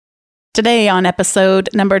Today on episode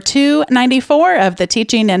number 294 of the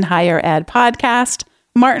Teaching in Higher Ed podcast,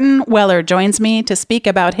 Martin Weller joins me to speak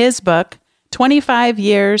about his book, 25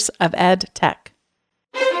 Years of EdTech.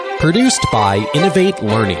 Produced by Innovate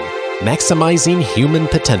Learning, maximizing human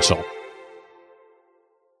potential.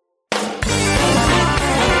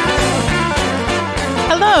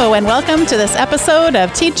 Hello, and welcome to this episode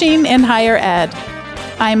of Teaching in Higher Ed.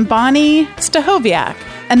 I'm Bonnie Stachowiak,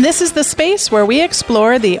 and this is the space where we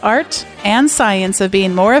explore the art and science of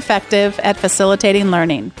being more effective at facilitating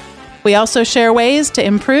learning. We also share ways to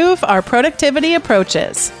improve our productivity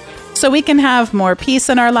approaches so we can have more peace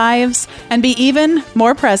in our lives and be even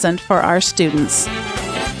more present for our students.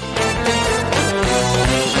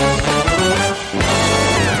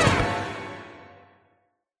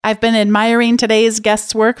 I've been admiring today's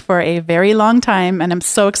guest's work for a very long time, and I'm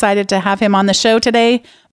so excited to have him on the show today.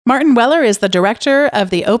 Martin Weller is the director of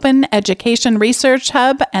the Open Education Research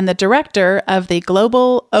Hub and the director of the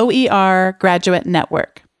Global OER Graduate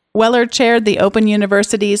Network. Weller chaired the Open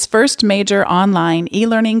University's first major online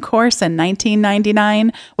e-learning course in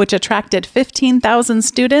 1999, which attracted 15,000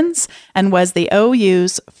 students and was the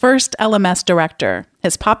OU's first LMS director.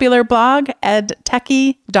 His popular blog,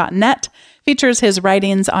 edtechie.net, features his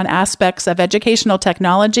writings on aspects of educational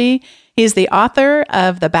technology. He's the author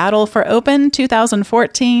of The Battle for Open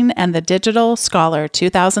 2014 and The Digital Scholar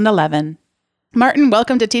 2011. Martin,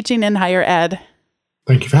 welcome to Teaching in Higher Ed.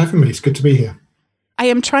 Thank you for having me. It's good to be here. I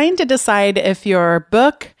am trying to decide if your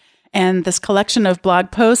book and this collection of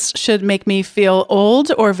blog posts should make me feel old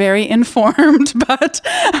or very informed, but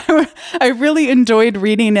I really enjoyed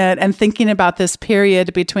reading it and thinking about this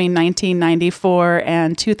period between 1994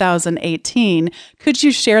 and 2018. Could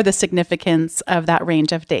you share the significance of that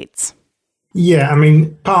range of dates? Yeah,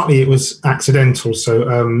 partly it was accidental. So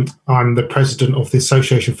I'm the president of the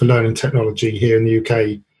Association for Learning Technology here in the UK,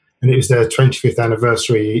 and it was their 25th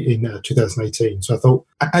anniversary in 2018. So I thought,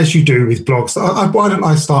 as you do with blogs, why don't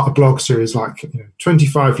I start a blog series like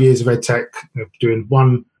 25 years of EdTech, doing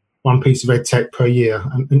one piece of EdTech per year.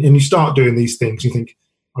 And you start doing these things, you think,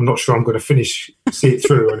 I'm not sure I'm going to see it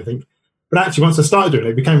through or anything. But actually, once I started doing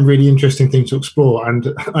it, it became a really interesting thing to explore.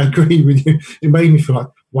 And I agree with you. It made me feel like,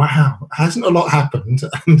 wow, hasn't a lot happened?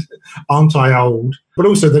 And aren't I old? But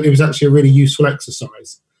also that it was actually a really useful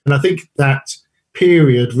exercise. And I think that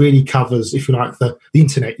period really covers, if you like, the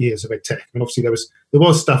internet years of EdTech. Obviously there was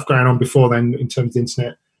stuff going on before then in terms of the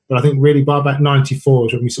internet, but I think really by about 94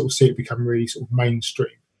 is when we sort of see it become really sort of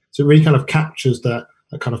mainstream. So it really kind of captures that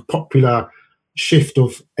kind of popular shift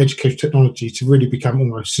of education technology to really become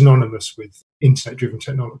almost synonymous with internet-driven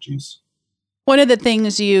technologies. One of the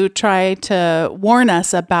things you try to warn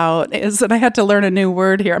us about is that I had to learn a new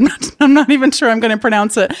word here. I'm not even sure I'm going to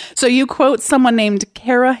pronounce it. So you quote someone named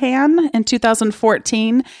Karahan in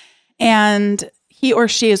 2014, and he or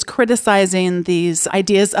she is criticizing these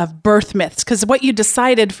ideas of birth myths, because what you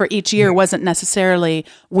decided for each year wasn't necessarily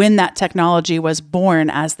when that technology was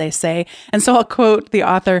born, as they say. And so I'll quote the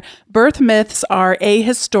author, "Birth myths are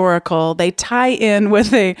ahistorical. They tie in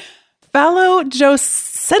with a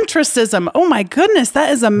phallogocentrism." Oh my goodness,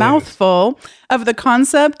 that is a mouthful, of the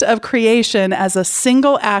concept of creation as a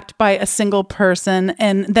single act by a single person,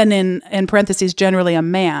 and then in parentheses, generally a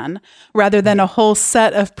man, rather than a whole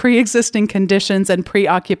set of pre-existing conditions and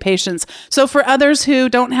preoccupations. So for others who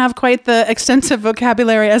don't have quite the extensive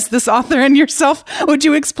vocabulary as this author and yourself, would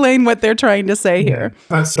you explain what they're trying to say here?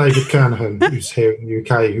 That's David Kernahan, who's here in the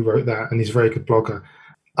UK, who wrote that, and he's a very good blogger.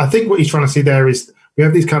 I think what he's trying to see there is we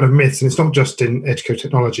have these kind of myths, and it's not just in educational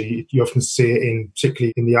technology. You often see it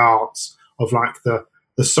particularly in the arts, of like the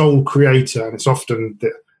sole creator, and it's often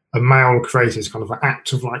a male creator is kind of an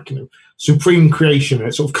act of supreme creation, and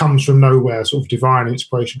it sort of comes from nowhere, sort of divine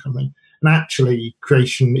inspiration kind of thing. And actually,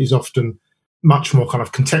 creation is often much more kind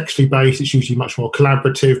of contextually based. It's usually much more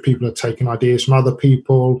collaborative. People are taking ideas from other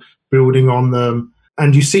people, building on them,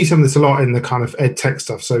 and you see some of this a lot in the kind of ed tech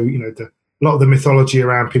stuff. So a lot of the mythology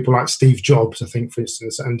around people like Steve Jobs, I think, for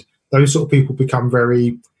instance, and those sort of people become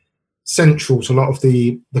very central to a lot of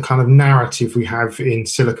the kind of narrative we have in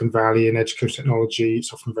Silicon Valley and education technology.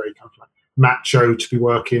 It's often very kind of like macho to be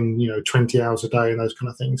working, 20 hours a day and those kind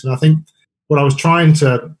of things. And I think what I was trying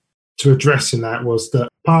to address in that was that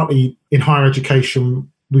partly in higher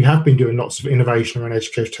education, we have been doing lots of innovation around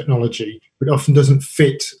education technology, but it often doesn't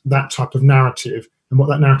fit that type of narrative. And what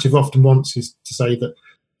that narrative often wants is to say that,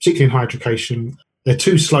 particularly in higher education, they're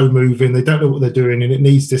too slow moving, they don't know what they're doing, and it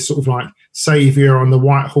needs this sort of like saviour on the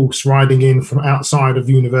white horse riding in from outside of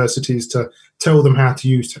universities to tell them how to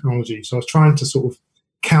use technology. So I was trying to sort of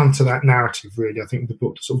counter that narrative, really, I think, with the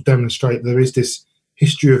book, to sort of demonstrate there is this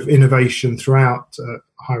history of innovation throughout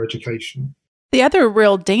higher education. The other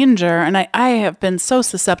real danger, and I have been so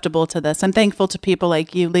susceptible to this, I'm thankful to people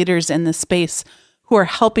like you, leaders in this space, who are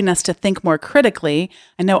helping us to think more critically.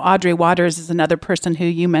 I know Audrey Waters is another person who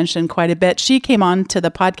you mentioned quite a bit. She came on to the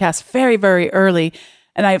podcast very, very early,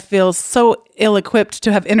 and I feel so ill-equipped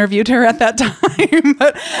to have interviewed her at that time.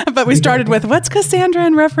 but we started with, what's Cassandra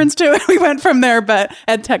in reference to? We went from there, but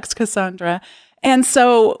EdTech's Cassandra. And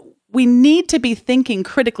so we need to be thinking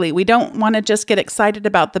critically. We don't want to just get excited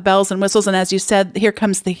about the bells and whistles. And as you said, here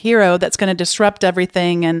comes the hero that's going to disrupt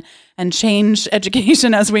everything and change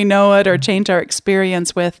education as we know it, or change our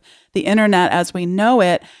experience with the internet as we know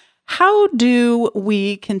it. How do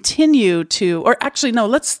we continue to, or actually, no,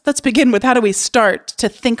 let's begin with how do we start to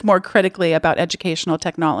think more critically about educational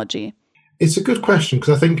technology? It's a good question,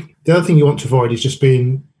 because I think the other thing you want to avoid is just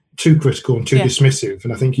being too critical and too dismissive.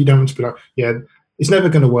 And I think you don't want to be like, it's never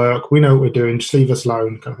going to work. We know what we're doing. Just leave us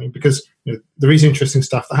alone, kind of thing. Because there is interesting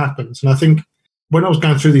stuff that happens. And I think when I was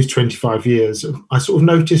going through these 25 years, I sort of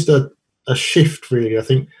noticed a shift, really. I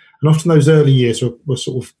think, and often those early years were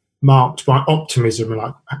sort of marked by optimism and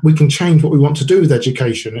like, we can change what we want to do with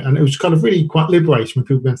education. And it was kind of really quite liberating when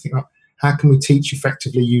people began to think, like, how can we teach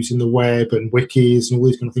effectively using the web and wikis and all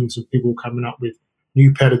these kind of things, and people coming up with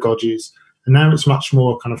new pedagogies. And now it's much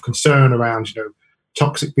more kind of concern around,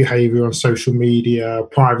 toxic behavior on social media,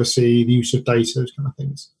 privacy, the use of data, those kind of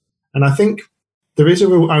things. And I think there is a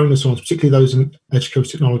real onus on, particularly those in educational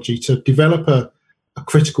technology, to develop a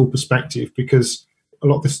critical perspective, because a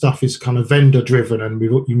lot of this stuff is kind of vendor driven. And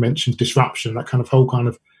you mentioned disruption, that kind of whole kind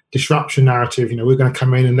of disruption narrative. We're going to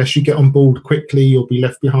come in, unless you get on board quickly, you'll be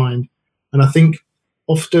left behind. And I think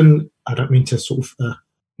often, I don't mean to sort of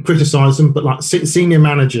criticize them, but like senior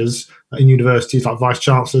managers in universities, like vice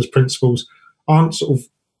chancellors, principals, aren't sort of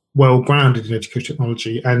well grounded in educational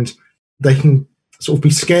technology, and they can sort of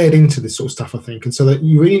be scared into this sort of stuff, I think. And so that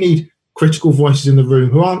you really need critical voices in the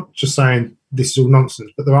room who aren't just saying this is all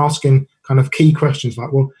nonsense, but they're asking kind of key questions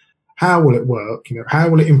like, well, how will it work? How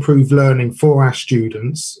will it improve learning for our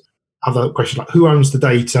students? Other questions like, who owns the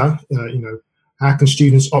data? How can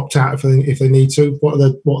students opt out if they need to? What are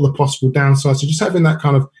the possible downsides? So just having that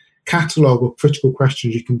kind of catalogue of critical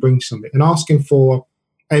questions you can bring to something, and asking for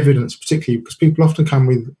evidence, particularly because people often come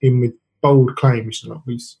with bold claims.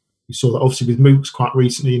 We saw that obviously with MOOCs quite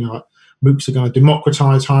recently. Like MOOCs are going to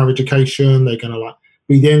democratize higher education. They're going to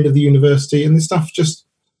be the end of the university, and this stuff just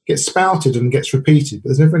gets spouted and gets repeated, but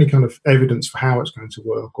there's never any kind of evidence for how it's going to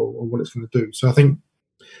work or what it's going to do. So I think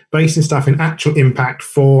basing stuff in actual impact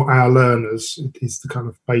for our learners is the kind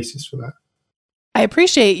of basis for that. I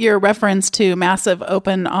appreciate your reference to massive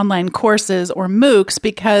open online courses, or MOOCs,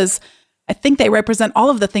 because I think they represent all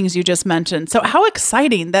of the things you just mentioned. So how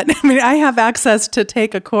exciting that, I have access to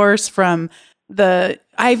take a course from the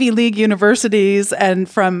Ivy League universities and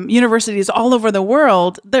from universities all over the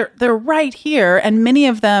world. They're right here, and many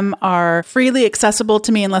of them are freely accessible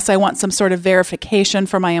to me unless I want some sort of verification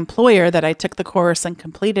from my employer that I took the course and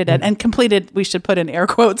completed it. And completed, we should put in air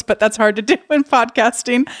quotes, but that's hard to do in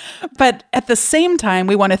podcasting. But at the same time,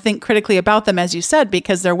 we want to think critically about them, as you said,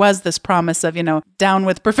 because there was this promise of, down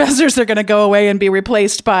with professors, are going to go away and be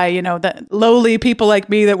replaced by, the lowly people like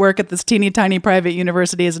me that work at this teeny tiny private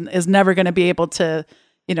university is never going to be able to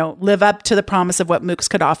live up to the promise of what MOOCs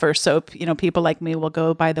could offer. So, people like me will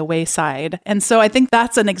go by the wayside. And so I think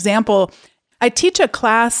that's an example. I teach a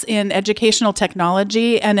class in educational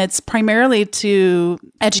technology, and it's primarily to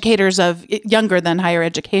educators of younger than higher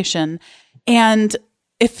education. And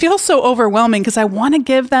it feels so overwhelming because I want to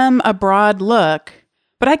give them a broad look,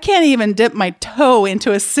 but I can't even dip my toe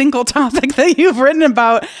into a single topic that you've written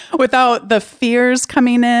about without the fears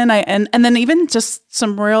coming in. And then even just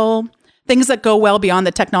some real things that go well beyond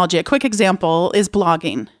the technology. A quick example is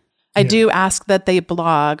blogging. I do ask that they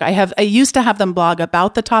blog. I used to have them blog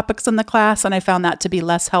about the topics in the class, and I found that to be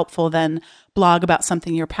less helpful than blog about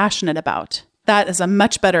something you're passionate about. That is a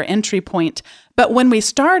much better entry point. But when we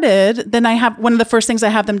started, then one of the first things I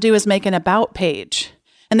have them do is make an about page.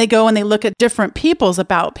 And they go and they look at different people's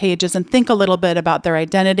about pages and think a little bit about their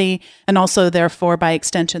identity, and also, therefore, by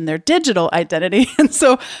extension, their digital identity. And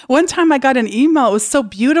so one time I got an email, it was so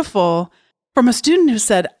beautiful, from a student who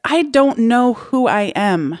said, I don't know who I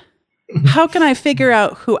am. How can I figure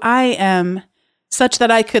out who I am such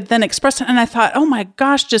that I could then express it? And I thought, oh my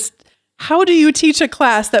gosh, just how do you teach a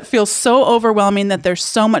class that feels so overwhelming that there's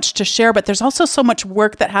so much to share, but there's also so much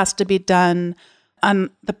work that has to be done on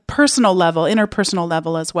the personal level, interpersonal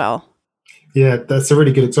level as well? Yeah, that's a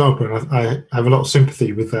really good example. And I have a lot of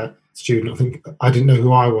sympathy with that student. I think I didn't know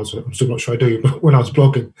who I was. I'm still not sure I do, but when I was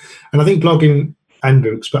blogging. And I think blogging and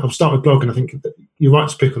MOOCs, but I'll start with blogging. I think that you're right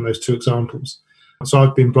to pick on those two examples. So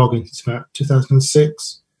I've been blogging since about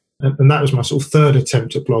 2006, and that was my sort of third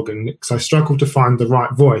attempt at blogging, because I struggled to find the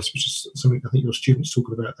right voice, which is something I think your students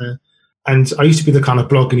talking about there. And I used to be the kind of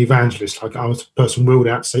blogging evangelist. Like, I was the person wheeled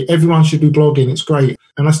out to say, everyone should be blogging, it's great.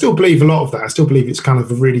 And I still believe a lot of that. I still believe it's kind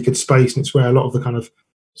of a really good space, and it's where a lot of the kind of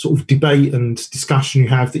sort of debate and discussion you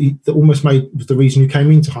have that almost made was the reason you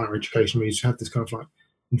came into higher education, where you have this kind of like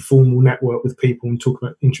informal network with people and talk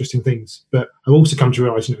about interesting things. But I've also come to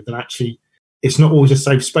realise, that actually it's not always a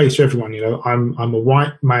safe space for everyone. I'm a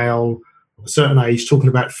white male of a certain age talking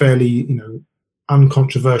about fairly,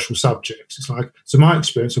 uncontroversial subjects. It's like, so my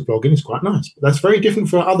experience of blogging is quite nice, but that's very different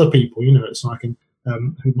for other people. It's like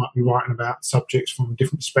who might be writing about subjects from a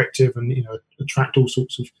different perspective and attract all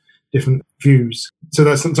sorts of different views. So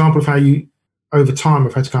that's an example of how you, over time,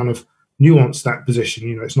 have had to kind of nuance that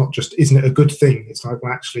position. It's not just, isn't it a good thing? It's like,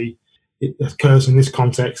 well, actually, it occurs in this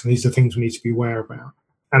context, and these are things we need to be aware about.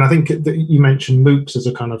 And I think that you mentioned MOOCs as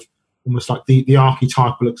a kind of almost like the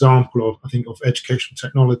archetypal example of educational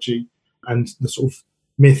technology and the sort of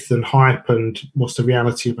myth and hype and what's the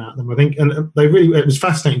reality about them. I think, and it was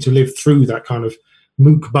fascinating to live through that kind of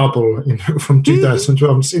MOOC bubble from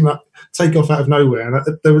 2012 and seeing that take off out of nowhere.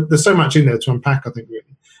 And there's so much in there to unpack, I think,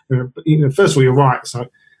 really. But, first of all, you're right. It's like,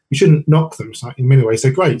 you shouldn't knock them. It's like, in many ways,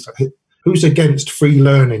 they're great. It's like, who's against free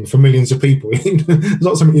learning for millions of people? It's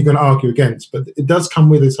not something you're going to argue against, but it does come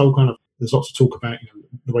with this whole kind of, there's lots of talk about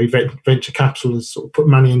the way venture capital has sort of put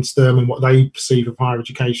money into them and what they perceive of higher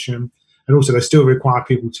education. And also they still require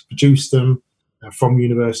people to produce them from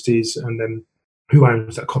universities, and then who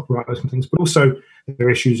owns that copyright, those kind of things. But also there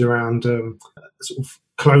are issues around sort of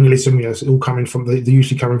colonialism, it's all coming from they're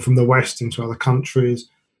usually coming from the West into other countries.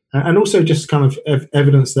 And also just kind of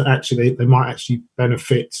evidence that actually they might actually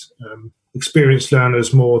benefit experienced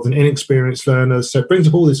learners more than inexperienced learners. So it brings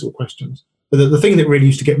up all these sort of questions. But the thing that really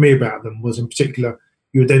used to get me about them was, in particular,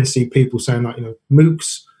 you would then see people saying, like,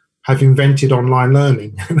 MOOCs have invented online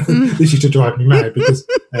learning. This used to drive me mad, because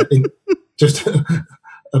just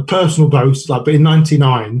a personal boast, but in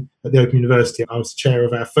 1999 at the Open University, I was the chair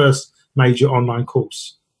of our first major online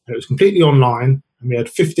course. And it was completely online, and we had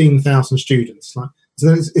 15,000 students. So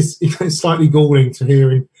it's slightly galling to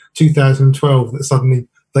hear in 2012 that suddenly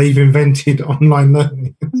they've invented online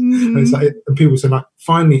learning. And it's like, and people say, like,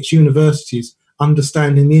 finally it's universities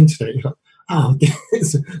understanding the internet. You're like, oh,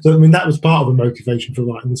 yes. So I mean, that was part of the motivation for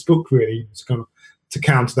writing this book, really, to kind of to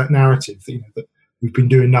counter that narrative that, that we've been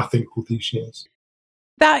doing nothing all these years.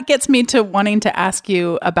 That gets me to wanting to ask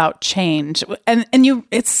you about change. And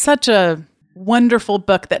it's such a wonderful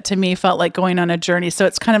book that to me felt like going on a journey. So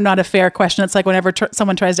it's kind of not a fair question. It's like whenever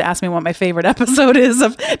someone tries to ask me what my favorite episode is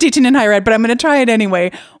of teaching in higher ed, but I'm going to try it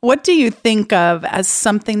anyway. What do you think of as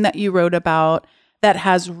something that you wrote about that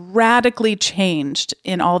has radically changed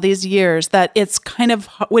in all these years, that it's kind of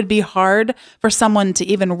would be hard for someone to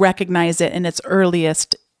even recognize it in its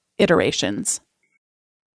earliest iterations?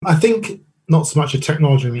 I think not so much a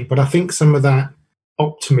technology thing, but I think some of that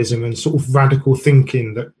optimism and sort of radical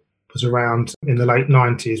thinking that was around in the late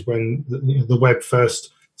 90s when the web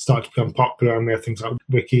first started to become popular, and we had things like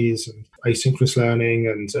wikis and asynchronous learning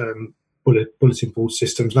and bulletin board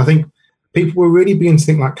systems. And I think people were really beginning to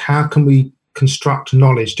think, like, how can we construct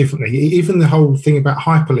knowledge differently? Even the whole thing about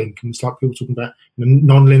hyperlink, and it's like people talking about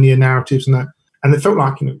non-linear narratives and that. And it felt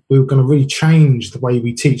like we were going to really change the way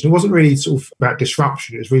we teach. And it wasn't really sort of about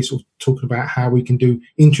disruption. It was really sort of talking about how we can do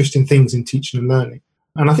interesting things in teaching and learning.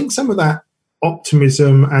 And I think some of that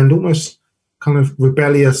optimism and almost kind of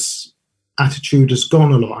rebellious attitude has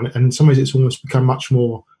gone a lot. And in some ways it's almost become much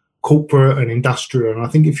more corporate and industrial. And I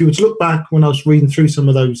think if you were to look back when I was reading through some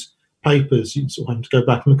of those papers, you sort of have to go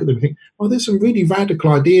back and look at them and think, oh, there's some really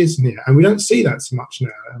radical ideas in here. And we don't see that so much now.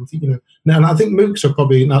 I think, now, and I think MOOCs are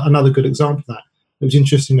probably another good example of that. It was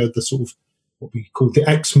interesting that the sort of what we call the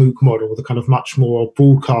ex-MOOC model, the kind of much more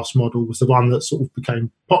broadcast model, was the one that sort of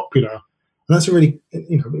became popular. And that's a really,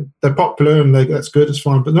 they're popular and that's good, it's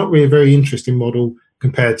fine, but not really a very interesting model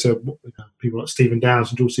compared to what people like Stephen Downes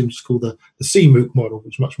and George Sims call the CMOOC model,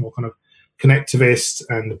 which is much more kind of connectivist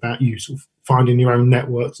and about you sort of finding your own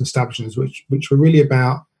networks and establishments, which were really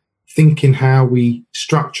about thinking how we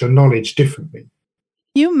structure knowledge differently.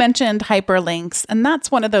 You mentioned hyperlinks, and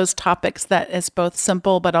that's one of those topics that is both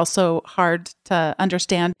simple but also hard to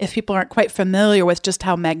understand if people aren't quite familiar with just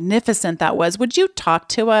how magnificent that was. Would you talk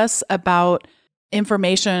to us about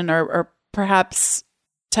information or perhaps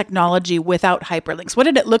technology without hyperlinks? What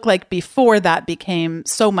did it look like before that became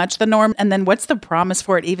so much the norm? And then what's the promise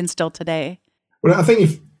for it even still today? Well, I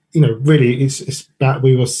think really it's about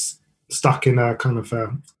we were stuck in a kind of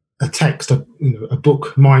a text, a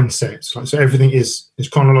book mindset. Like, so everything is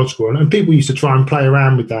chronological, and people used to try and play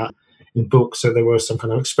around with that in books. So there were some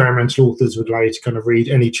kind of experimental authors would allow you to kind of read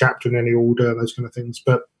any chapter in any order, those kind of things.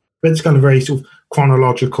 But it's kind of very sort of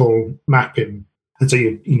chronological mapping. And so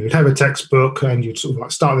you'd have a textbook and you'd sort of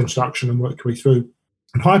like start the introduction and work your way through.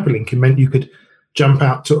 And hyperlinking meant you could jump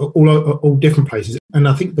out to all different places. And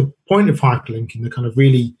I think the point of hyperlinking, the kind of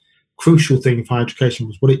really crucial thing for higher education,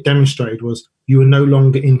 was what it demonstrated was you were no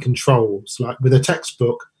longer in control. So like with a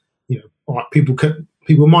textbook,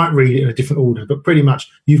 people might read it in a different order, but pretty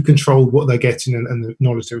much you've controlled what they're getting and the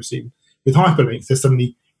knowledge they're receiving. With hyperlinks, there's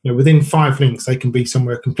suddenly, within 5 links, they can be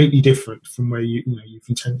somewhere completely different from where you've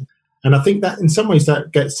intended. And I think that in some ways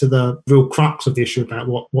that gets to the real crux of the issue about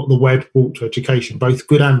what the web brought to education, both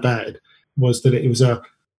good and bad, was that it was a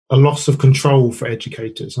loss of control for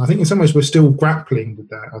educators. And I think in some ways we're still grappling with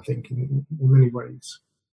that, I think, in many ways.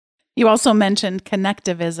 You also mentioned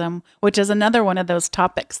connectivism, which is another one of those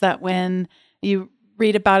topics that when you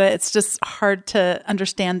read about it, it's just hard to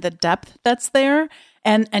understand the depth that's there.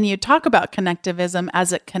 And you talk about connectivism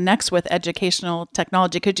as it connects with educational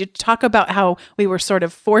technology. Could you talk about how we were sort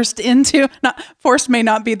of forced into, not forced may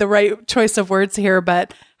not be the right choice of words here,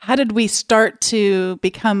 but how did we start to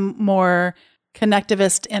become more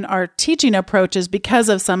connectivist in our teaching approaches because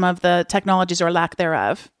of some of the technologies or lack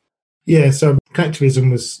thereof? Yeah, so connectivism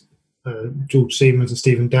was George Siemens and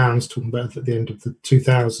Stephen Downes talking about it at the end of the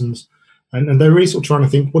 2000s. And they're really sort of trying to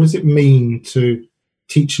think, what does it mean to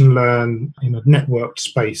teach and learn in a networked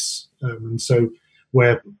space? And so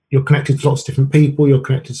where you're connected to lots of different people, you're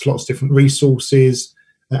connected to lots of different resources,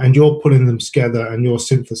 and you're pulling them together and you're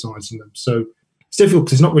synthesizing them. So it's difficult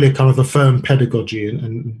because it's not really a kind of a firm pedagogy,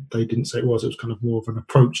 and they didn't say it was kind of more of an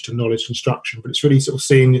approach to knowledge construction, but it's really sort of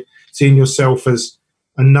seeing yourself as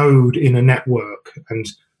a node in a network, and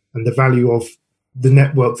the value of the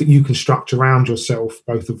network that you construct around yourself,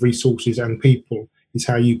 both of resources and people, is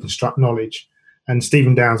how you construct knowledge. And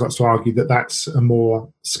Stephen Downes likes to argue that that's a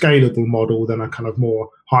more scalable model than a kind of more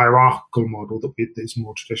hierarchical model that is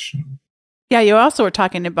more traditional. Yeah, you also were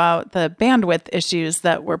talking about the bandwidth issues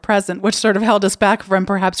that were present, which sort of held us back from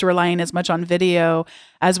perhaps relying as much on video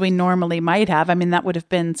as we normally might have. I mean, that would have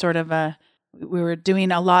been sort of we were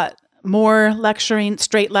doing a lot more lecturing,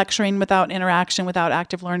 straight lecturing without interaction, without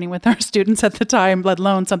active learning with our students at the time, let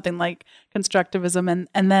alone something like constructivism.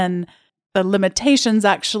 And then the limitations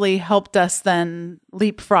actually helped us then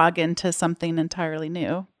leapfrog into something entirely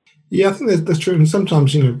new. Yeah, I think that's true. And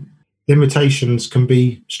sometimes, limitations can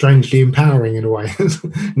be strangely empowering in a way.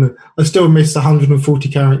 I still miss the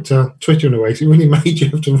 140-character Twitter in a way. So it really made you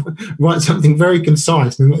have to write something very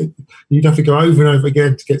concise, and you'd have to go over and over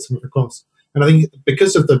again to get something across. And I think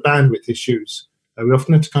because of the bandwidth issues, we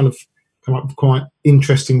often had to kind of come up with quite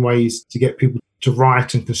interesting ways to get people to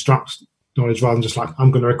write and construct knowledge rather than just like,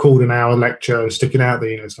 I'm going to record an hour lecture and stick it out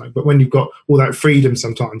there. It's like, but when you've got all that freedom,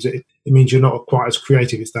 sometimes it means you're not quite as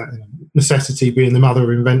creative. It's that necessity being the mother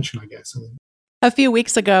of invention, I guess. A few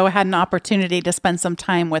weeks ago, I had an opportunity to spend some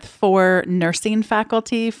time with 4 nursing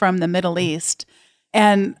faculty from the Middle East.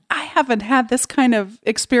 And I haven't had this kind of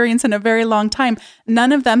experience in a very long time.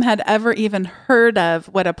 None of them had ever even heard of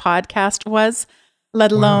what a podcast was,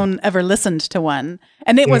 let alone ever listened to one.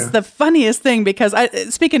 And it was the funniest thing because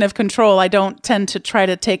speaking of control, I don't tend to try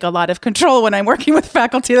to take a lot of control when I'm working with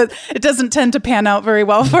faculty. It doesn't tend to pan out very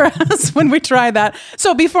well for us when we try that.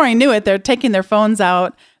 So before I knew it, they're taking their phones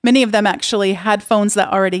out. Many of them actually had phones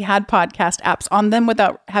that already had podcast apps on them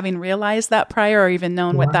without having realized that prior or even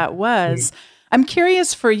known what that was. I'm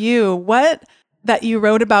curious for you, what that you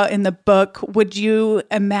wrote about in the book, would you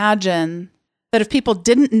imagine that if people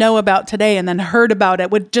didn't know about today and then heard about it,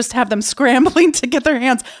 would just have them scrambling to get their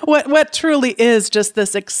hands? What truly is just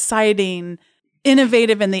this exciting,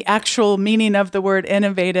 innovative in the actual meaning of the word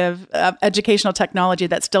innovative educational technology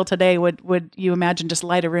that still today would you imagine just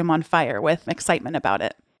light a room on fire with excitement about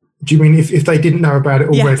it? Do you mean if they didn't know about it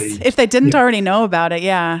already? Yes, if they didn't already know about it,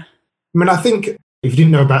 yeah. I mean, I think if you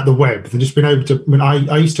didn't know about the web, then just being able to,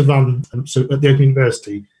 I used to run, so at the Open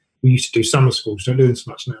University, we used to do summer schools, don't do them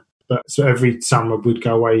so much now. But so every summer we'd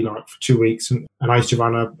go away like for 2 weeks and I used to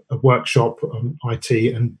run a workshop on IT,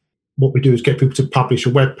 and what we do is get people to publish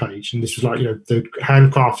a web page. And this was like, the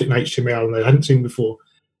handcrafted in HTML and they hadn't seen before.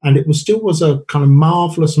 And it was a kind of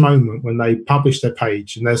marvelous moment when they published their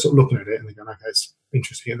page and they're sort of looking at it and they're going, okay, it's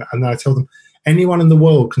interesting. And then I tell them, anyone in the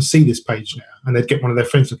world can see this page now. And they'd get one of their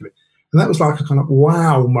friends to look at it. And that was like a kind of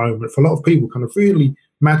wow moment for a lot of people, kind of really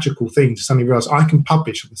magical thing to suddenly realize I can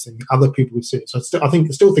publish on this thing, other people would see it. So I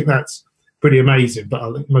still think that's pretty amazing, but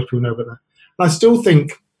I think most people know about that. And I still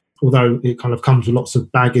think, although it kind of comes with lots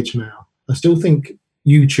of baggage now, I still think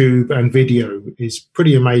YouTube and video is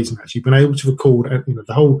pretty amazing. Actually, being able to record,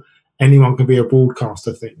 the whole anyone can be a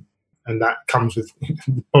broadcaster thing, and that comes with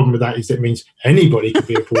the problem with that is it means anybody can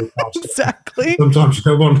be a broadcaster. Exactly. Sometimes you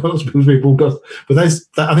don't want lots of people to be a broadcaster, but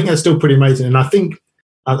I think that's still pretty amazing. And I think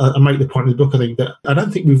I make the point in the book. I think that I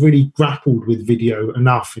don't think we've really grappled with video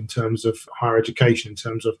enough in terms of higher education, in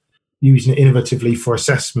terms of using it innovatively for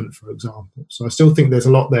assessment, for example. So I still think there's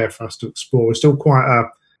a lot there for us to explore. It's still quite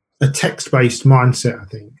a text-based mindset, I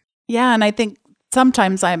think. Yeah, and I think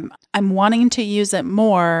sometimes I'm wanting to use it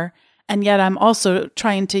more, and yet I'm also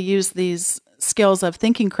trying to use these skills of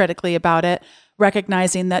thinking critically about it,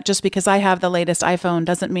 recognizing that just because I have the latest iPhone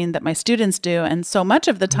doesn't mean that my students do. And so much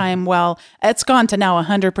of the time, well, it's gone to now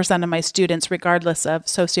 100% of my students, regardless of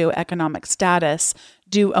socioeconomic status,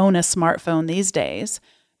 do own a smartphone these days.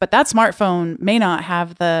 But that smartphone may not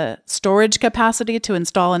have the storage capacity to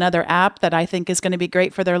install another app that I think is going to be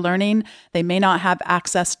great for their learning. They may not have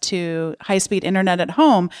access to high-speed internet at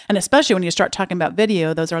home. And especially when you start talking about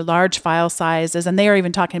video, those are large file sizes, and they are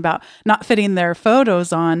even talking about not fitting their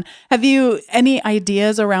photos on. Have you any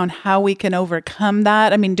ideas around how we can overcome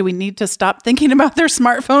that? I mean, do we need to stop thinking about their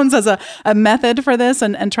smartphones as a method for this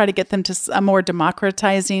and try to get them to a more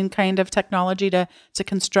democratizing kind of technology to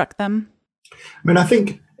construct them? I mean, I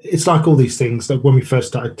think it's like all these things that when we first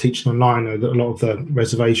started teaching online, that a lot of the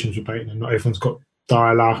reservations were made, and not everyone's got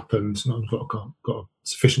dial-up and not everyone's got a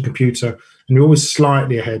sufficient computer, and you're always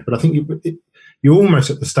slightly ahead. But I think you're almost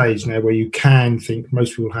at the stage now where you can think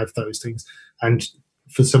most people have those things. And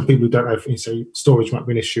for some people who don't have, storage might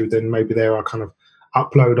be an issue, then maybe there are kind of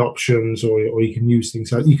upload options, or you can use things.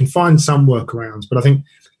 So you can find some workarounds, but I think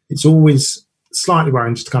it's always slightly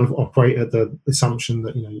worrying just to kind of operate at the assumption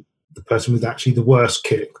that, the person with actually the worst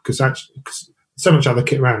kit, because so much other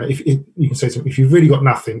kit around. If you can say something, if you've really got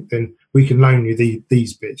nothing, then we can loan you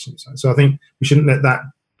these bits. So I think we shouldn't let that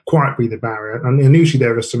quite be the barrier. And usually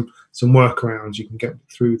there are some workarounds you can get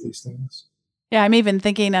through these things. Yeah, I'm even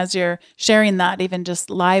thinking as you're sharing that, even just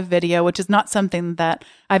live video, which is not something that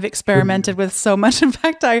I've experimented with so much. In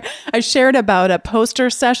fact, I shared about a poster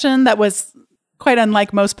session that was quite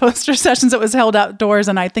unlike most poster sessions. It was held outdoors,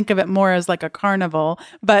 and I think of it more as like a carnival.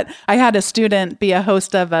 But I had a student be a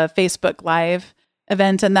host of a Facebook Live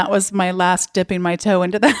event, and that was my last dipping my toe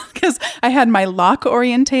into that, because I had my lock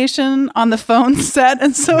orientation on the phone set.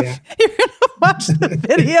 And so if you're going to watch the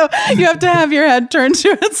video, you have to have your head turned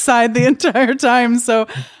to its side the entire time. So,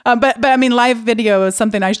 but I mean, live video is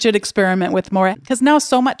something I should experiment with more, because now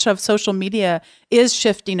so much of social media is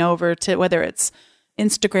shifting over to whether it's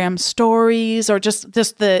Instagram stories or just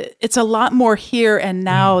it's a lot more here and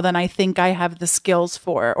now than I think I have the skills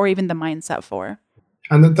for, or even the mindset for.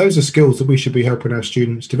 And those are skills that we should be helping our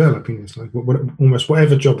students develop. It's like almost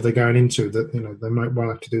whatever job they're going into, that they might well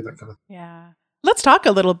have to do that kind of thing. Yeah. Let's talk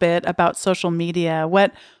a little bit about social media.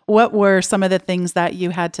 What were some of the things that you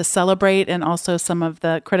had to celebrate, and also some of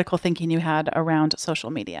the critical thinking you had around social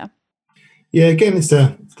media? Yeah, again, it's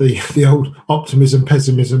the old optimism,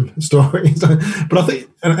 pessimism story. But I think,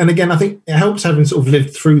 and again, I think it helps having sort of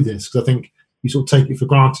lived through this, because I think you sort of take it for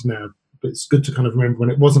granted now, but it's good to kind of remember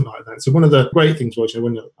when it wasn't like that. So one of the great things was,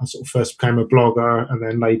 when I sort of first became a blogger and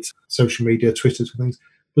then later social media, Twitter, things,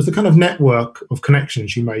 was the kind of network of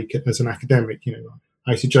connections you make as an academic.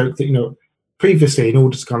 I used to joke that, previously, in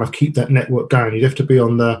order to kind of keep that network going, you'd have to be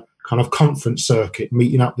on the kind of conference circuit,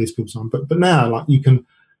 meeting up with these people. But now, like, you can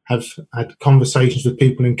have had conversations with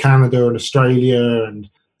people in Canada and Australia and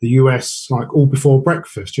the US, like, all before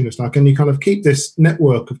breakfast. It's like, and you kind of keep this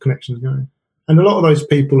network of connections going. And a lot of those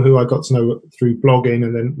people who I got to know through blogging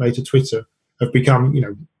and then later Twitter have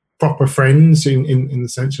become, proper friends in the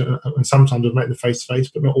sense, and sometimes I've met them face to face,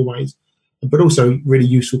 but not always. But also really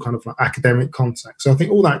useful kind of like academic contact. So I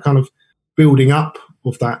think all that kind of building up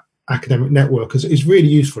of that academic network is really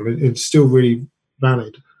useful. It's still really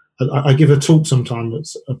valid. I give a talk sometimes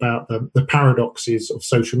that's about the paradoxes of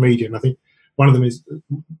social media, and I think one of them is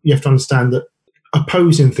you have to understand that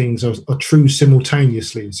opposing things are true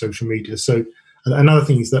simultaneously in social media. So another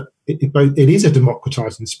thing is that it is a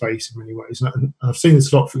democratizing space in many ways, and I've seen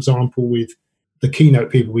this a lot, for example, with the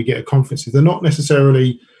keynote people we get at conferences. They're not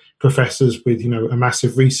necessarily professors with a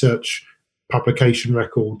massive research publication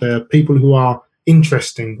record. They're people who are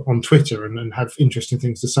interesting on Twitter and have interesting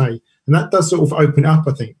things to say. And that does sort of open up,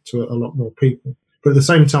 I think, to a lot more people. But at the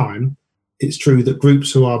same time, it's true that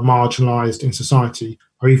groups who are marginalised in society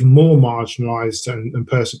are even more marginalised and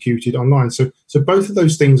persecuted online. So both of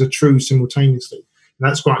those things are true simultaneously. And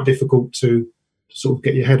that's quite difficult to sort of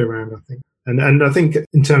get your head around, I think. And I think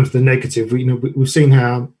in terms of the negative, we've seen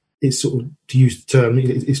how it's sort of, to use the term,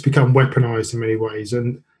 it's become weaponised in many ways.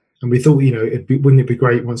 And And we thought, wouldn't it be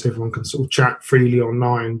great once everyone can sort of chat freely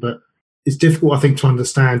online? But it's difficult, I think, to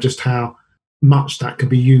understand just how much that can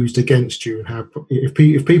be used against you, and how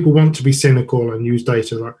if people want to be cynical and use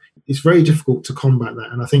data, like, it's very difficult to combat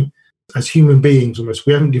that. And I think as human beings, almost,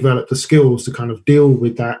 we haven't developed the skills to kind of deal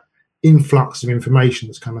with that influx of information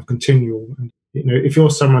that's kind of continual. And, if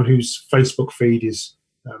you're someone whose Facebook feed is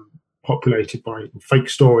populated by fake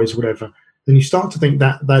stories or whatever, then you start to think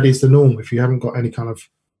that that is the norm if you haven't got any kind of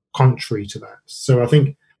contrary to that. So I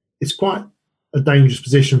think it's quite a dangerous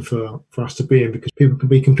position for us to be in, because people can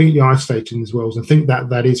be completely isolated in these worlds and think that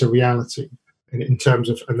that is a reality in terms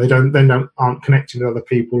of, and they aren't connecting with other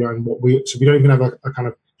people, and so we don't even have a kind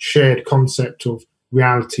of shared concept of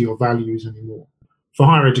reality or values anymore. For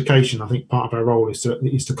higher education, I think part of our role is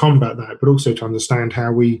to combat that, but also to understand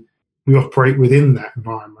how we operate within that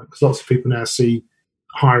environment, because lots of people now see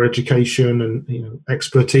higher education and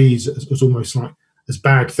expertise as almost like as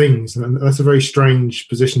bad things, and that's a very strange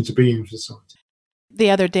position to be in for society. The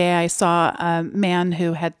other day I saw a man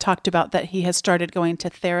who had talked about that he has started going to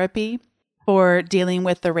therapy for dealing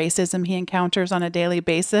with the racism he encounters on a daily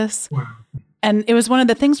basis. Wow. And it was one of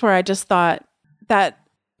the things where I just thought that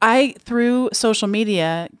I, through social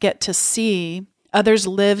media, get to see others'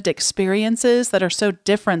 lived experiences that are so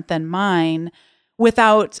different than mine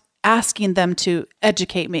without asking them to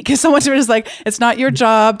educate me. Because someone was like, it's not your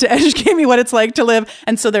job to educate me what it's like to live.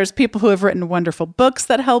 And so there's people who have written wonderful books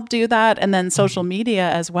that help do that, and then social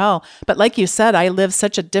media as well. But like you said, I live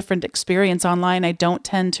such a different experience online. I don't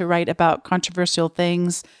tend to write about controversial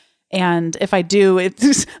things. And if I do,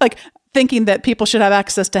 it's like thinking that people should have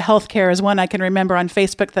access to healthcare is one I can remember on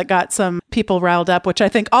Facebook that got some people riled up, which I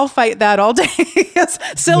think I'll fight that all day.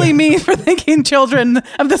 It's silly me for thinking children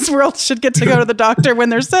of this world should get to go to the doctor when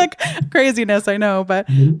they're sick. Craziness, I know, but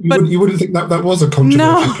you wouldn't think that was a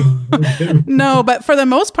controversy. No, but for the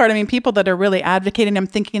most part, I mean, people that are really advocating, I'm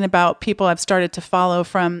thinking about people I've started to follow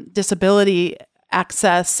from disability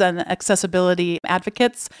access and accessibility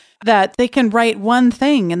advocates, that they can write one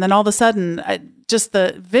thing and then all of a sudden just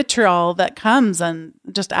the vitriol that comes and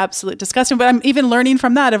just absolute disgusting. But I'm even learning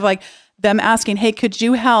from that of like them asking, hey, could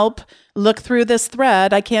you help look through this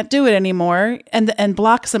thread? I can't do it anymore. And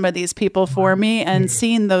block some of these people for me, and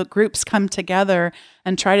seeing the groups come together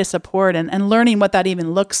and try to support and learning what that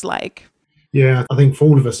even looks like. Yeah, I think for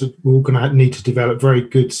all of us, we're all going to need to develop very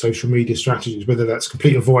good social media strategies, whether that's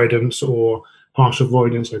complete avoidance or partial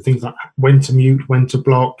avoidance, things like when to mute, when to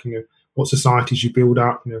block, what societies you build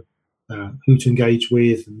up, who to engage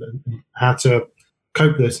with, and how to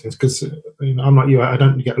cope with those things. Because I'm like you, I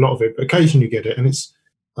don't get a lot of it, but occasionally you get it, and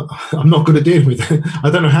I'm not good at dealing with it. I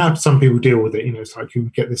don't know how some people deal with it. It's like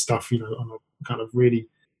you get this stuff, on a kind of really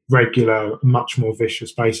regular, much more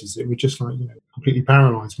vicious basis. It would just completely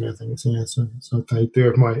paralyze me. I think so they do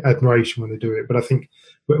have my admiration when they do it, but I think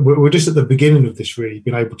we're just at the beginning of this, really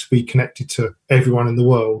being able to be connected to everyone in the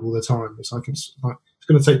world all the time. It's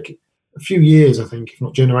going to take a few years, I think, if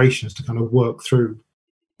not generations, to kind of work through.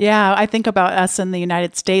 Yeah, I think about us in the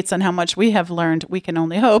United States and how much we have learned, we can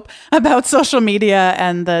only hope, about social media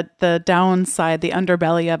and the downside, the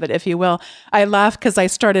underbelly of it, if you will. I laugh because I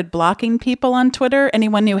started blocking people on Twitter.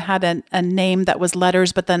 Anyone who had a name that was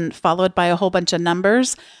letters but then followed by a whole bunch of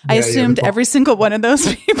numbers. I assumed every single one of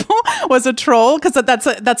those people was a troll, because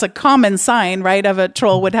that's a common sign, right, of a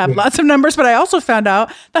troll would have lots of numbers. But I also found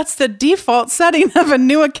out that's the default setting of a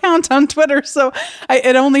new account on Twitter. So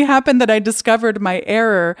it only happened that I discovered my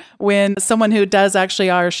error when someone who does actually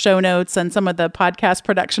our show notes and some of the podcast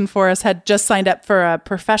production for us had just signed up for a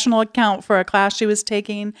professional account for a class she was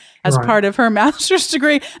taking as part of her master's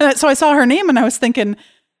degree. And so I saw her name and I was thinking,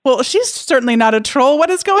 well, she's certainly not a troll. What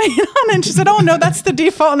is going on? And she said, oh, no, that's the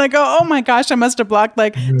default. And I go, oh, my gosh, I must have blocked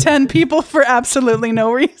like 10 people for absolutely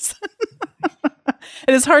no reason.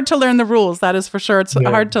 It is hard to learn the rules, that is for sure. It's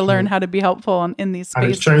hard to learn how to be helpful in these spaces.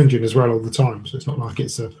 And it's changing as well all the time. So it's not like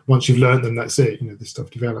it's once you've learned them, that's it. This stuff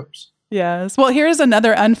develops. Yes. Well, here's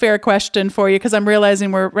another unfair question for you, because I'm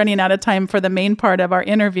realizing we're running out of time for the main part of our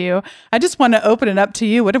interview. I just want to open it up to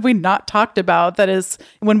you. What have we not talked about? That is,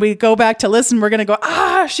 when we go back to listen, we're going to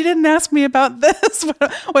go, she didn't ask me about this.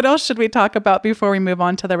 What else should we talk about before we move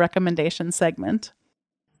on to the recommendation segment?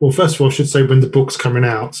 Well, first of all, I should say when the book's coming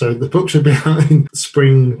out. So the book should be out in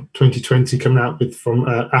spring 2020, coming out from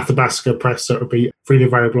Athabasca Press. So it'll be freely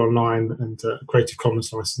available online and Creative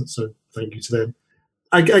Commons license. So thank you to them.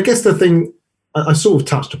 I guess the thing, I sort of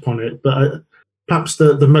touched upon it, but perhaps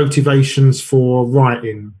the motivations for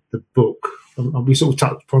writing the book, we sort of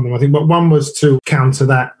touched upon them. I think one was to counter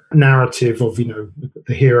that narrative of,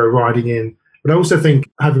 the hero riding in. But I also think,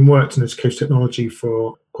 having worked in education technology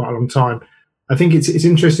for quite a long time, I think it's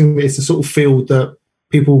interesting that it's the sort of field that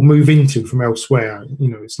people move into from elsewhere.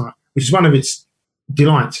 It's like, which is one of its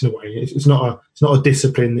delights in a way. It's not a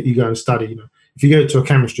discipline that you go and study. If you go to a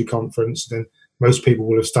chemistry conference, then most people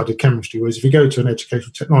will have studied chemistry. Whereas if you go to an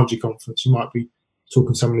educational technology conference, you might be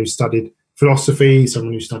talking to someone who studied philosophy,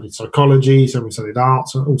 someone who studied psychology, someone who studied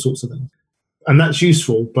arts, and all sorts of things. And that's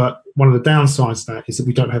useful, but one of the downsides of that is that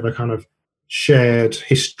we don't have a kind of shared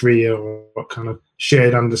history or a kind of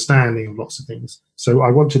shared understanding of lots of things. So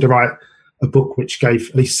I wanted to write a book which gave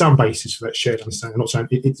at least some basis for that shared understanding. I'm not saying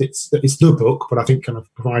it's the book, but I think kind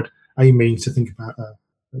of provide a means to think about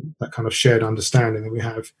that kind of shared understanding that we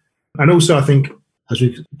have. And also, I think as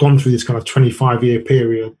we've gone through this kind of 25-year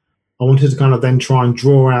period, I wanted to kind of then try and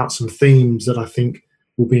draw out some themes that I think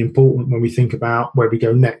will be important when we think about where we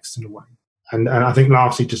go next in a way. And I think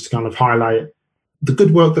lastly, just to kind of highlight the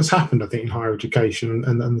good work that's happened, I think, in higher education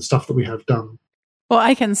and the stuff that we have done. Well,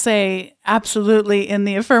 I can say absolutely in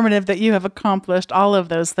the affirmative that you have accomplished all of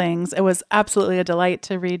those things. It was absolutely a delight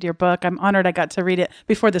to read your book. I'm honored I got to read it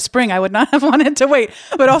before the spring. I would not have wanted to wait.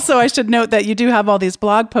 But also I should note that you do have all these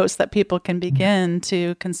blog posts that people can begin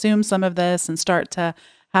to consume some of this and start to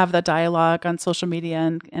have the dialogue on social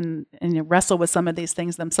media and wrestle with some of these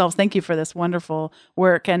things themselves. Thank you for this wonderful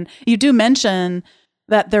work. And you do mention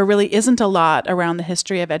that there really isn't a lot around the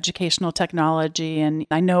history of educational technology. And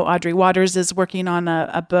I know Audrey Waters is working on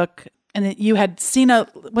a book, and you had seen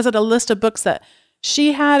was it a list of books that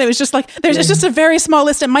she had? It was just like, it's just a very small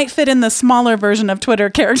list. It might fit in the smaller version of Twitter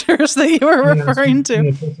characters that you were referring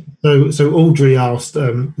to. So Audrey asked,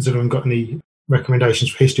 has anyone got any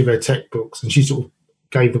recommendations for history of EdTech books? And she sort of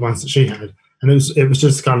gave the ones that she had. And it was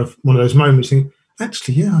just kind of one of those moments thinking,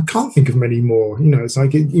 actually, yeah, I can't think of many more. It's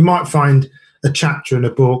like you might find a chapter in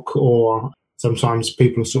a book, or sometimes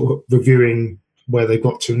people are sort of reviewing where they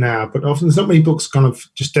got to now, but often there's not many books kind of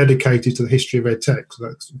just dedicated to the history of EdTech. So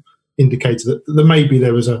that's indicated that maybe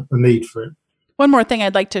there was a need for it. One more thing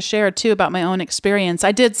I'd like to share too about my own experience.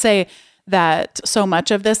 I did say that so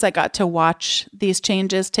much of this, I got to watch these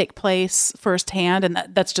changes take place firsthand, and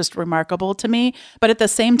that's just remarkable to me. But at the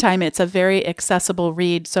same time, it's a very accessible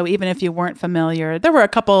read. So even if you weren't familiar, there were a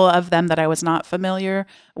couple of them that I was not familiar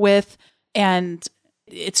with. And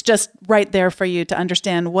it's just right there for you to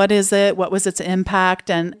understand what is it, what was its impact.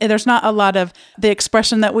 And there's not a lot of the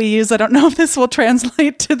expression that we use. I don't know if this will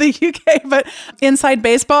translate to the UK, but inside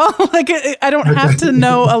baseball, I don't have to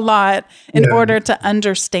know a lot in order to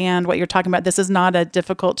understand what you're talking about. This is not a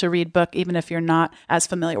difficult to read book, even if you're not as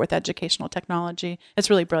familiar with educational technology. It's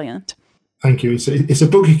really brilliant. Thank you. It's a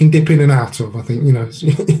book you can dip in and out of, I think.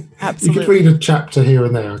 Absolutely. You could read a chapter here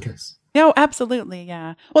and there, I guess. Oh, absolutely.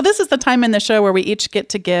 Yeah. Well, this is the time in the show where we each get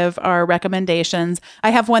to give our recommendations. I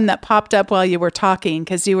have one that popped up while you were talking,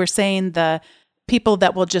 because you were saying the people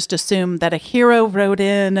that will just assume that a hero wrote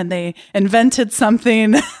in and they invented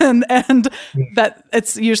something and that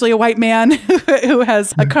it's usually a white man who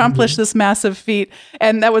has accomplished this massive feat.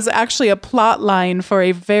 And that was actually a plot line for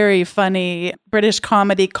a very funny British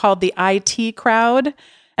comedy called The IT Crowd.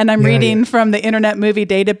 And I'm reading from the Internet Movie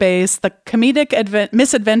Database, the comedic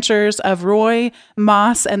misadventures of Roy,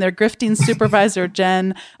 Moss, and their grifting supervisor,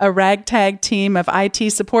 Jen, a ragtag team of IT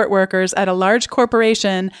support workers at a large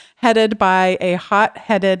corporation headed by a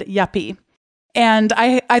hot-headed yuppie. And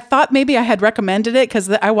I thought maybe I had recommended it because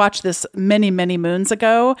I watched this many, many moons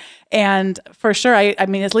ago. And for sure, I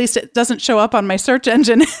mean, at least it doesn't show up on my search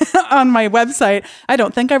engine on my website. I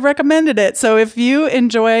don't think I've recommended it. So if you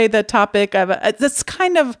enjoy the topic of it's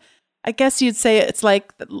kind of, I guess you'd say it's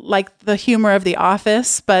like the humor of The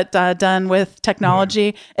Office, but done with technology.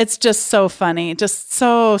 Yeah. It's just so funny, just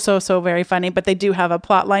so very funny. But they do have a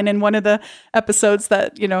plot line in one of the episodes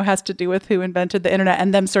that, has to do with who invented the internet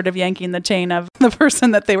and them sort of yanking the chain of the person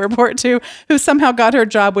that they report to, who somehow got her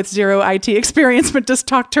job with zero IT experience, but just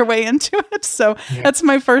talked her way into it. So that's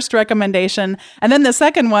my first recommendation. And then the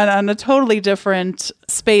second one on a totally different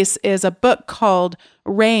space is a book called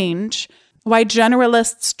Range: Why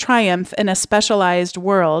Generalists Triumph in a Specialized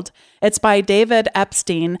World. It's by David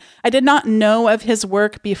Epstein. I did not know of his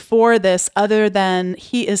work before this, other than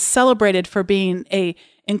he is celebrated for being an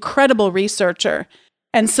incredible researcher.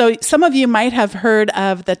 And so some of you might have heard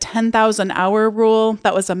of the 10,000 hour rule.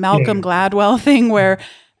 That was a Malcolm Gladwell thing where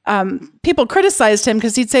people criticized him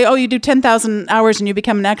because he'd say, oh, you do 10,000 hours and you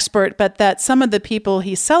become an expert. But that some of the people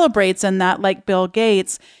he celebrates in that, like Bill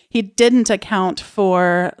Gates, he didn't account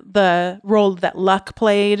for the role that luck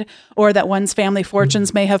played or that one's family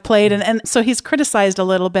fortunes may have played. And so he's criticized a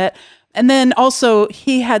little bit. And then also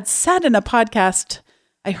he had said in a podcast,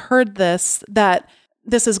 I heard this, that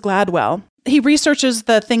this is Gladwell, he researches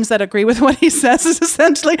the things that agree with what he says,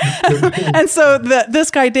 essentially. And so this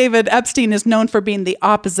guy, David Epstein, is known for being the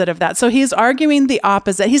opposite of that. So he's arguing the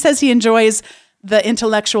opposite. He says he enjoys the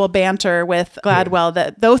intellectual banter with Gladwell,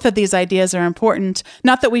 that both of these ideas are important.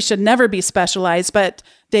 Not that we should never be specialized, but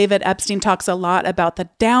David Epstein talks a lot about the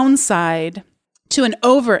downside to an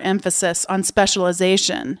overemphasis on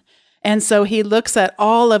specialization. And so he looks at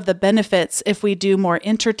all of the benefits if we do more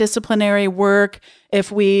interdisciplinary work,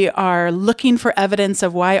 if we are looking for evidence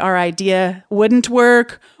of why our idea wouldn't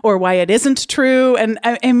work or why it isn't true. And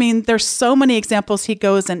I mean, there's so many examples. He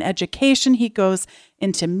goes in education, he goes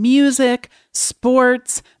into music,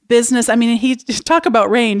 sports, business. I mean, he talk about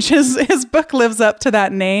range. His book lives up to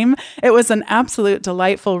that name. It was an absolute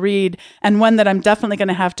delightful read, and one that I'm definitely going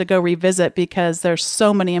to have to go revisit because there's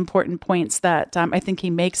so many important points that I think he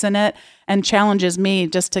makes in it and challenges me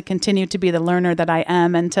just to continue to be the learner that I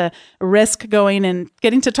am and to risk going and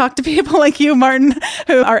getting to talk to people like you, Martin,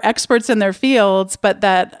 who are experts in their fields, but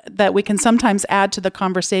that we can sometimes add to the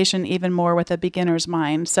conversation even more with a beginner's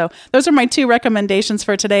mind. So those are my 2 recommendations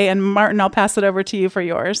for today. And Martin, I'll pass it over to you for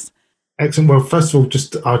yours. Excellent. Well, first of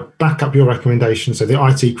all, I'll back up your recommendation. So the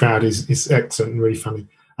IT Crowd is excellent and really funny.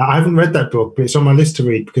 I haven't read that book, but it's on my list to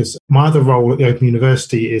read because my other role at the Open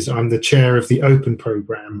University is I'm the chair of the Open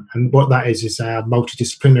program. And what that is our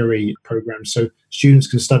multidisciplinary program. So students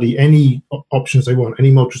can study any options they want,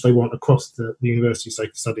 any modules they want across the university. So they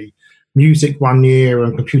can study music 1 year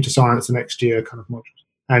and computer science the next year kind of modules.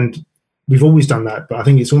 And we've always done that, but I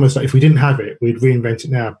think it's almost like if we didn't have it, we'd reinvent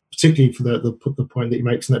it now, particularly for the point that he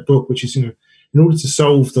makes in that book, which is, in order to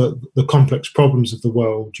solve the complex problems of the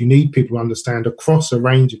world, you need people to understand across a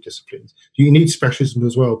range of disciplines. You need specialism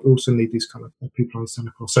as well, but also need these kind of people to understand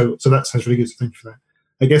across. So that sounds really good. So thank you for that.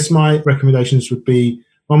 I guess my recommendations would be,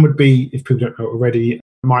 one would be, if people don't know already,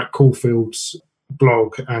 Mike Caulfield's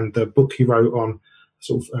blog and the book he wrote on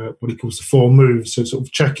sort of what he calls the 4 moves, so sort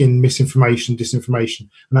of checking misinformation, disinformation.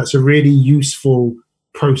 And that's a really useful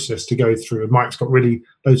process to go through. And Mike's got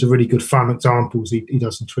loads of really good fun examples he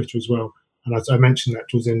does on Twitter as well. And as I mentioned that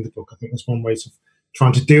towards the end of the book, I think that's one way of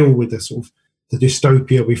trying to deal with the sort of the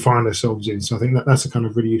dystopia we find ourselves in. So I think that's a kind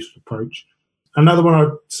of really useful approach. Another one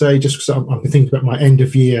I'd say, just because I've been thinking about my end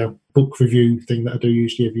of year book review thing that I do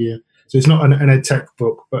usually every year. So it's not an EdTech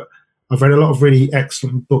book, but I've read a lot of really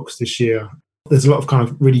excellent books this year. There's a lot of kind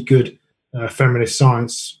of really good feminist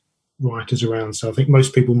science writers around. So I think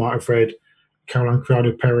most people might have read Caroline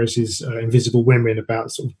Criado Perez's Invisible Women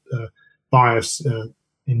about sort of bias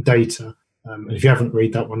in data. And if you haven't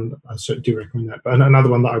read that one, I certainly do recommend that. But another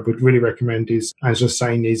one that I would really recommend is, as I was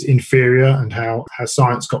saying, is Inferior and how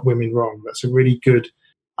science got women wrong. That's a really good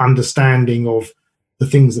understanding of the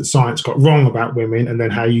things that science got wrong about women and then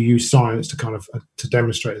how you use science to kind of to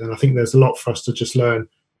demonstrate it. And I think there's a lot for us to just learn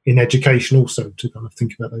in education also to kind of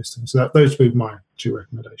think about those things. So those would be my 2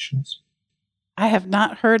 recommendations. I have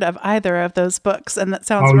not heard of either of those books, and that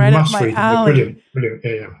sounds right up my alley. Brilliant.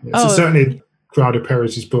 Yeah. So certainly Criado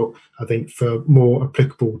Perez's book, I think, for more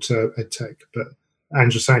applicable to EdTech, but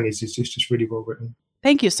Andrew Saini's is just really well written.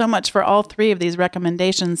 Thank you so much for all 3 of these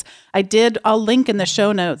recommendations. I'll link in the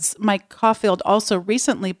show notes. Mike Caulfield also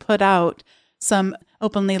recently put out some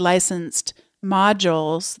openly licensed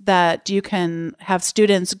modules that you can have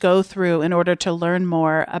students go through in order to learn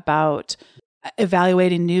more about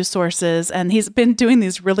evaluating news sources. And he's been doing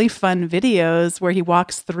these really fun videos where he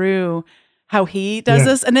walks through how he does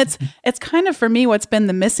this. And it's kind of, for me, what's been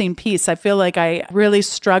the missing piece. I feel like I really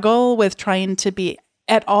struggle with trying to be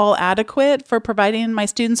at all adequate for providing my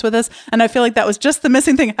students with this. And I feel like that was just the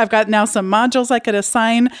missing thing. I've got now some modules I could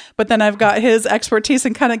assign, but then I've got his expertise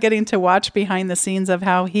and kind of getting to watch behind the scenes of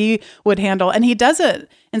how he would handle. And he does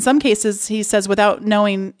it, in some cases, he says, without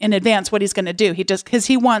knowing in advance what he's going to do. He just, because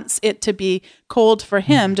he wants it to be cold for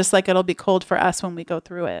him, just like it'll be cold for us when we go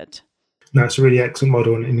through it. No, it's a really excellent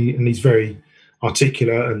model, and he's very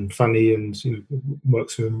articulate and funny, and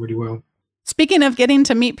works with him really well. Speaking of getting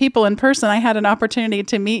to meet people in person, I had an opportunity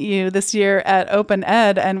to meet you this year at Open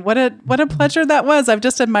Ed, and what a pleasure that was. I've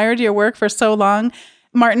just admired your work for so long.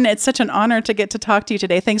 Martin, it's such an honor to get to talk to you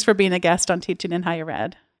today. Thanks for being a guest on Teaching in Higher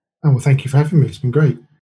Ed. Oh, well, thank you for having me. It's been great.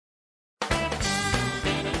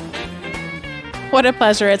 What a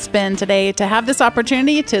pleasure it's been today to have this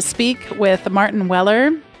opportunity to speak with Martin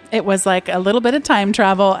Weller. It was like a little bit of time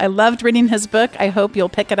travel. I loved reading his book. I hope you'll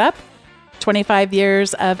pick it up. 25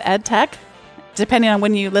 Years of EdTech. Depending on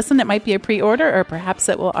when you listen, it might be a pre-order or perhaps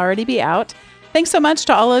it will already be out. Thanks so much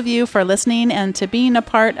to all of you for listening and to being a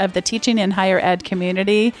part of the Teaching in Higher Ed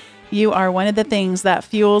community. You are one of the things that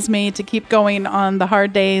fuels me to keep going on the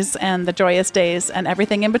hard days and the joyous days and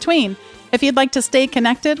everything in between. If you'd like to stay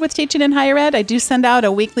connected with Teaching in Higher Ed, I do send out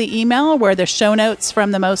a weekly email where the show notes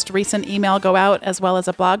from the most recent email go out, as well as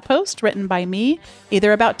a blog post written by me,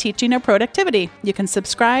 either about teaching or productivity. You can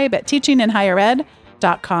subscribe at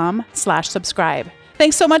teachinginhighered.com/subscribe.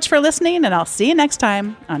 Thanks so much for listening, and I'll see you next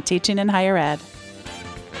time on Teaching in Higher Ed.